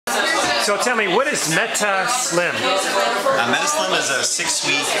So tell me, what is Metta Slim? Metta Slim is a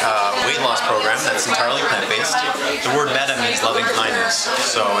 6-week weight loss program that's entirely plant-based. The word metta means loving kindness,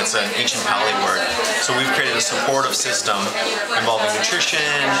 so it's an ancient Pali word. So we've created a supportive system involving nutrition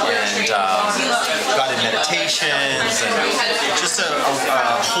and guided meditations and just a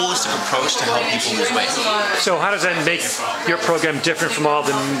holistic approach to help people lose weight. So how does that make your program different from all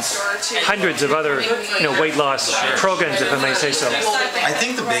the hundreds of other weight loss programs, if I may say so? I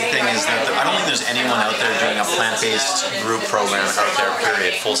think the big thing is that I don't think there's anyone out there doing a plant-based group program out there,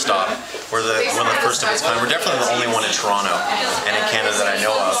 period, full stop. We're one of the first of its kind. We're definitely the only one in Toronto and in Canada that I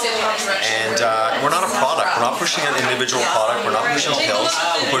know of. And we're not a product. We're not pushing an individual product. We're not pushing pills.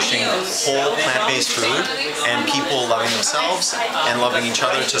 We're pushing whole plant-based food and people loving themselves and loving each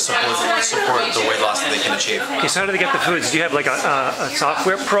other to support the weight loss that they can achieve. Okay, so how do they get the foods? Do you have like a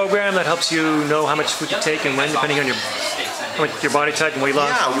software program that helps you know how much food to take and when, depending on your body type and weight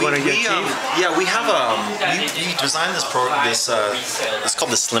loss you want to achieve? We have we designed this it's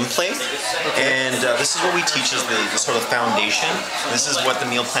called the Slim Plate, and this is what we teach as the sort of foundation. This is what the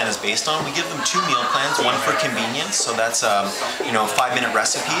meal plan is based on. We give them 2 meal plans, one for convenience, so that's 5-minute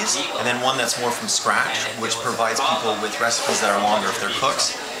recipes, and then one that's more from scratch, which provides people with recipes that are longer if they're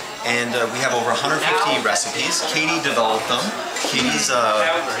cooks. And we have over 150 recipes. Katie developed them. Katie's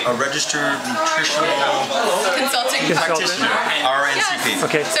a registered nutritional consulting practitioner, RNCP. Yes.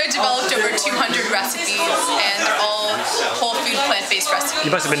 Okay. So I developed over 200 recipes and all whole food plant-based recipes. You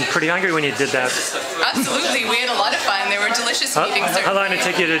must have been pretty hungry when you did that. Absolutely. We had a lot of fun. They were delicious meetings. How long did it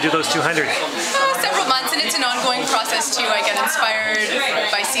take you to do those 200? Several months, and it's an ongoing process too. I get inspired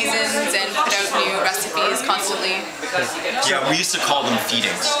by seasons and put out new recipes constantly. Yeah, we used to call them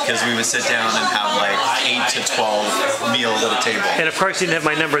feedings because we would sit down and have like 8 to 12 meals at a table. And of course you didn't have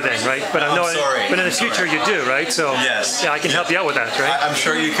my number then, right? But I'm sorry. But in the future you do, right? So yes. Yeah, I can help you out with that, right? I'm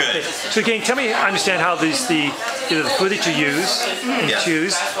sure you could. So can you tell me, understand how either the food that you use and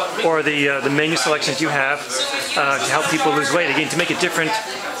choose, or the menu selections you have to help people lose weight, again, to make it different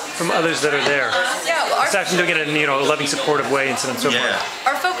from others that are there. Yeah, well, aside from doing it in a loving, supportive way and so on and so forth.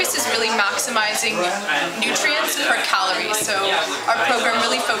 Our focus is really maximizing nutrients per calorie. So our program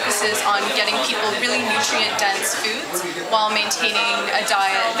really focuses on getting people really nutrient-dense foods while maintaining a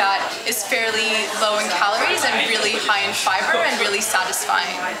diet that is fairly low in calories and really high in fiber and really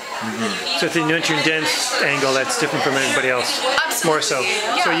satisfying. So it's the nutrient-dense angle that's different from everybody else. Absolutely. More so.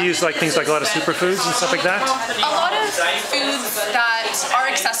 Yeah. So you use things like a lot of superfoods and stuff like that? A lot of foods that are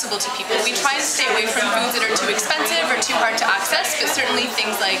accessible to people. We try and stay away from foods that are too expensive or too hard to access, but certainly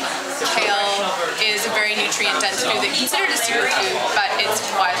things like kale is a very nutrient-dense food that's considered a superfood, but it's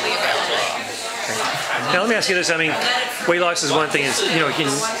widely available. Now let me ask you this. I mean, weight loss is one thing. You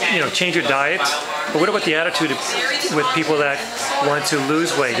can change your diet, but what about the attitude with people that want to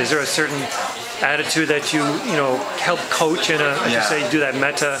lose weight? Is there a certain attitude that you help coach and as you say, do that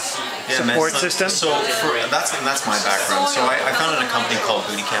meta support system? So that's my background. So I founded a company called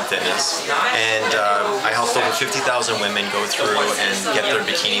Booty Camp Fitness, and I helped over 50,000 women go through and get their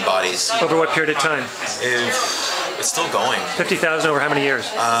bikini bodies. Over what period of time? It's still going. 50,000 over how many years?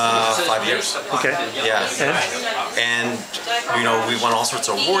 5 years. Okay. Yeah. And we won all sorts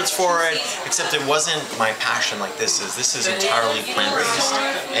of awards for it, except it wasn't my passion like this is. This is entirely plant-based,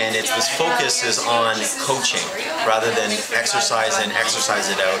 and this focus is on coaching rather than exercise and exercise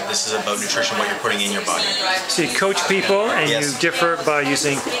it out. This is about nutrition, what you're putting in your body. So you coach people and you differ by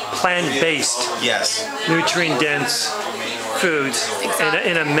using plant-based, nutrient-dense foods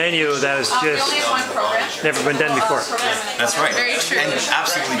in a menu that is just never been done before. That's right. Very true. And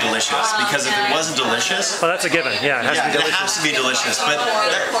absolutely delicious, because if it wasn't delicious... Well, that's a given. Yeah, it has to be delicious. It has to be delicious. But,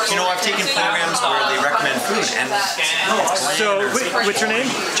 I've taken programs where they recommend food, and so, what's your name?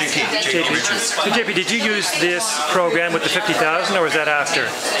 JP Richards. So, JP, did you use this program with the 50,000, or was that after?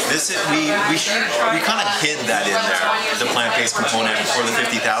 We kind of hid that in there, the plant-based component for the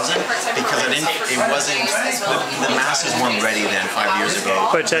 50,000, because the masses weren't ready then 5 years ago.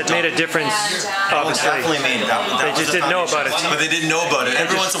 But that made a difference, obviously. Definitely made that. They just didn't know about it. But they didn't know about it.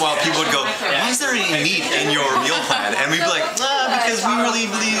 Every once in a while, people would go, "Why is there any meat in your meal plan?" And we'd be like, "Because we really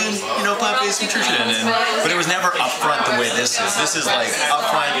believe in plant-based nutrition." But it was never upfront the way this is. This is like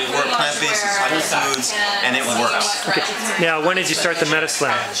upfront. We're plant-based, whole foods, and it works. Okay. Now, when did you start the Metta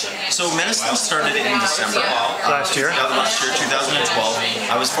Slim? So Metta Slim started in December last year. 2012.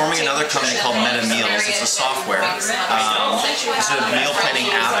 I was forming another company called Metta Meals. It's a software. It's a meal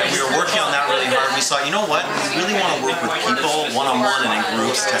planning app, and we were working on that really hard. We saw, we really want to work with people one-on-one and in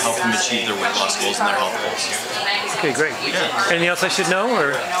groups to help them achieve their weight loss goals and their health goals. Okay, great. Yeah. Anything else I should know,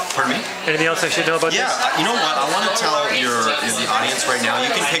 or Pardon me? anything else I should know about this? You know what? I want to tell the audience right now. You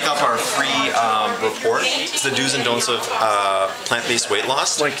can pick up our free report. It's the do's and don'ts of plant-based weight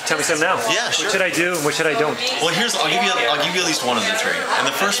loss. Like, tell me something now. Yeah, sure. What should I do and what should I don't? Well, I'll give you at least one of the three. And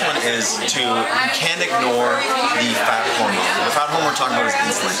the first one is you can't ignore the fat hormone. The fat hormone we're talking about is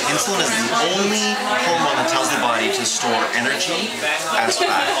insulin. Insulin is the only hormone that tells the body to store energy as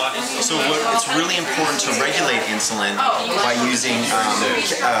fat. So it's really important to regulate insulin by using,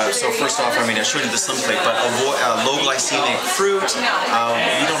 so first off, I showed you the Slim Plate, but avoid low glycemic fruit.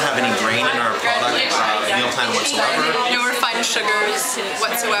 We don't have any grain in our product meal plan whatsoever. No refined sugars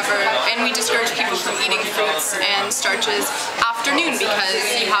whatsoever, and we discourage people from eating fruits and starches afternoon because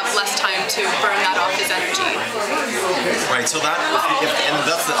you have less time to burn that off as energy. Right, so and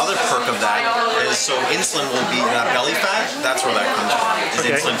that's the other perk of that is, so insulin will be that belly fat, that's where that comes from, is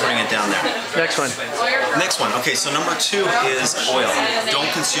insulin putting it down there. Next one. Next one, okay, so number 2 is oil.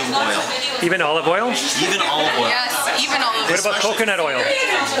 Don't consume oil. Even olive oil? Even olive oil. Yes, even olive oil. What about coconut oil?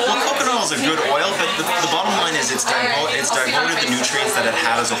 Well, coconut oil is a good oil, but the bottom line is it's devoted the nutrients that it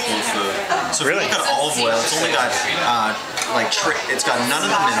had as a whole food. So if you look at olive oil, it's only got it's got none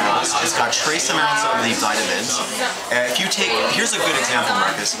of the minerals. It's got trace amounts of the vitamins. Here's a good example,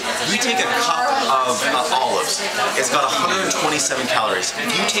 Marcus. If you take a cup of olives, it's got 127 calories.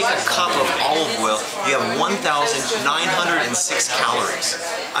 If you take a cup of olive oil, you have 1,906 calories.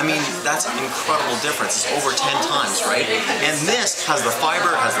 I mean, that's an incredible difference. It's over 10 times, right? And this has the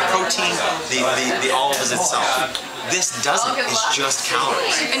fiber, has the protein, the olive is itself. This doesn't, it's just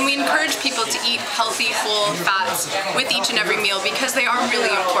calories. And we encourage people to eat healthy, whole fats with each and every meal because they are really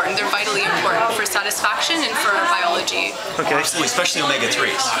important. They're vitally important for satisfaction and for our biology. Okay. Absolutely, especially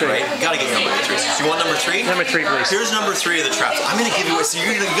omega-3s, right? You gotta get your omega-3s. Do you want number 3? Number 3, please. Here's number 3 of the traps. I'm gonna give you, so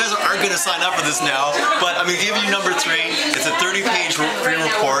you guys aren't gonna sign up for this now, but I'm gonna give you number 3. It's a 30-page free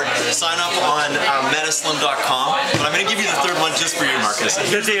report. Sign up on mettaslim.com, but I'm gonna give you the third one just for you, Marcus.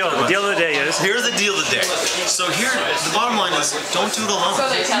 The deal of the day is? Here's the deal of the day. So the bottom line is, don't do it alone.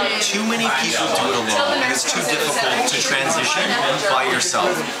 Too many people do it alone. It's too difficult to transition by yourself.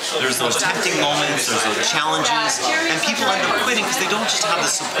 There's those tempting moments, there's those challenges, and people end up quitting because they don't just have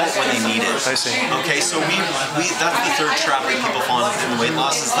the support when they need it. I see. Okay, so that's the third trap that people fall into in weight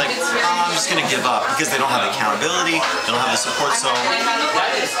loss. Is like, I'm just gonna give up because they don't have accountability, they don't have the support. So,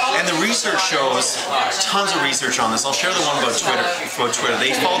 and the research shows, tons of research on this. I'll share the one about Twitter.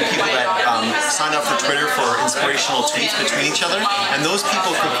 They followed people that signed up for Twitter for inspirational tweets between each other, and those people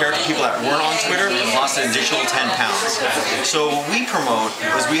compared to people that weren't on Twitter lost an additional 10 pounds. So what we promote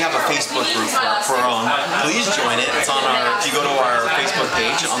is we have a Facebook group for our own. Please join it. It's on if you go to our Facebook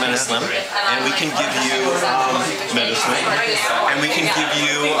page on Metta Slim, and we can give you Metta Slim, and we can give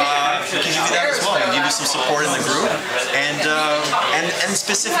you that as well. We can give you some support in the group, and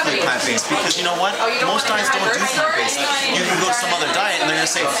specifically plant-based, because you know what? Most diets don't do plant-based. You can go to some other diet and they're going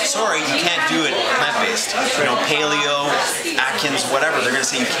to say, sorry, you can't do it plant-based. You know, paleo, Atkins, whatever. They're going to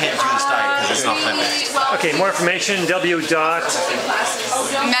say you can't do this diet because it's not plant-based. Okay, more information,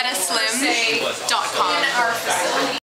 mettaslim.com.